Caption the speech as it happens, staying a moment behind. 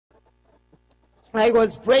I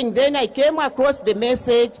was praying, then I came across the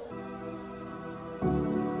message.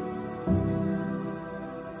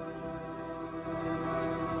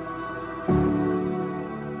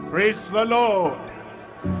 Praise the Lord.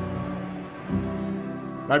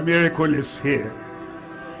 My miracle is here.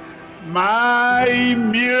 My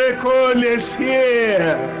miracle is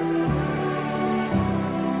here.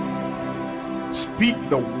 Speak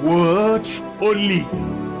the word only,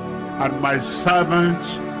 and my servant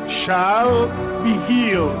shall be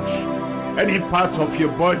healed. Any part of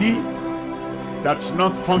your body that's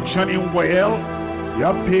not functioning well, you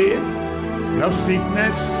have pain, you have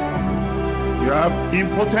sickness, you have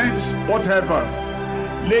impotence, whatever,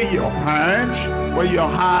 lay your hand where you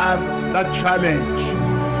have that challenge,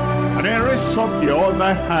 and then raise up the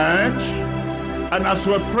other hand, and as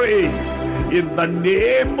we pray, in the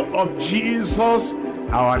name of Jesus,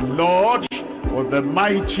 our Lord, with the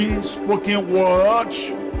mighty spoken word,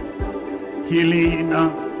 healing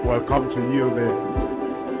will come to you there.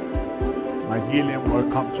 My healing will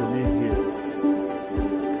come to me here.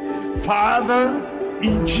 Father,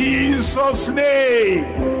 in Jesus' name,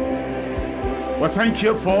 we thank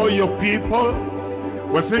you for your people.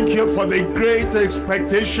 We thank you for the great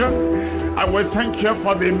expectation. And we thank you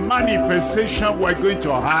for the manifestation we're going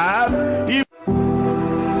to have.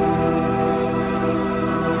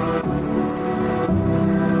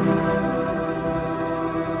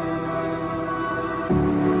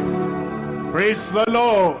 Praise the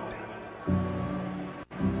Lord.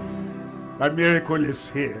 My miracle is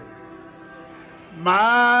here.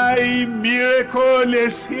 My miracle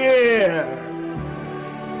is here.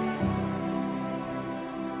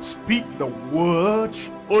 Speak the word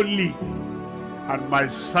only, and my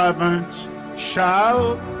servant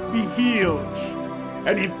shall be healed.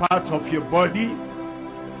 Any part of your body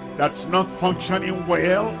that's not functioning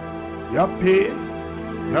well, you have pain,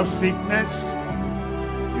 you have sickness,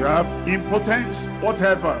 you have impotence,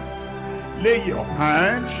 whatever, lay your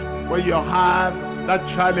hand where you have that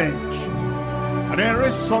challenge, and then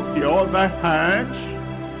raise up the other hand,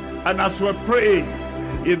 and as we pray,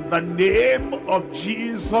 in the name of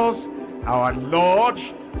Jesus, our Lord,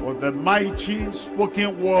 with the mighty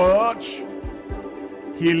spoken word,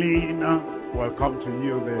 healing will come to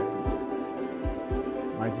you there.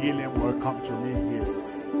 My healing will come to me here.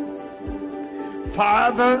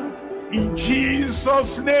 Father, in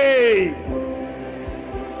Jesus' name,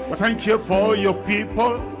 we thank you for your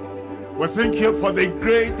people. We thank you for the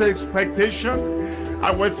great expectation.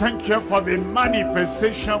 And we thank you for the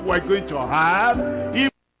manifestation we're going to have.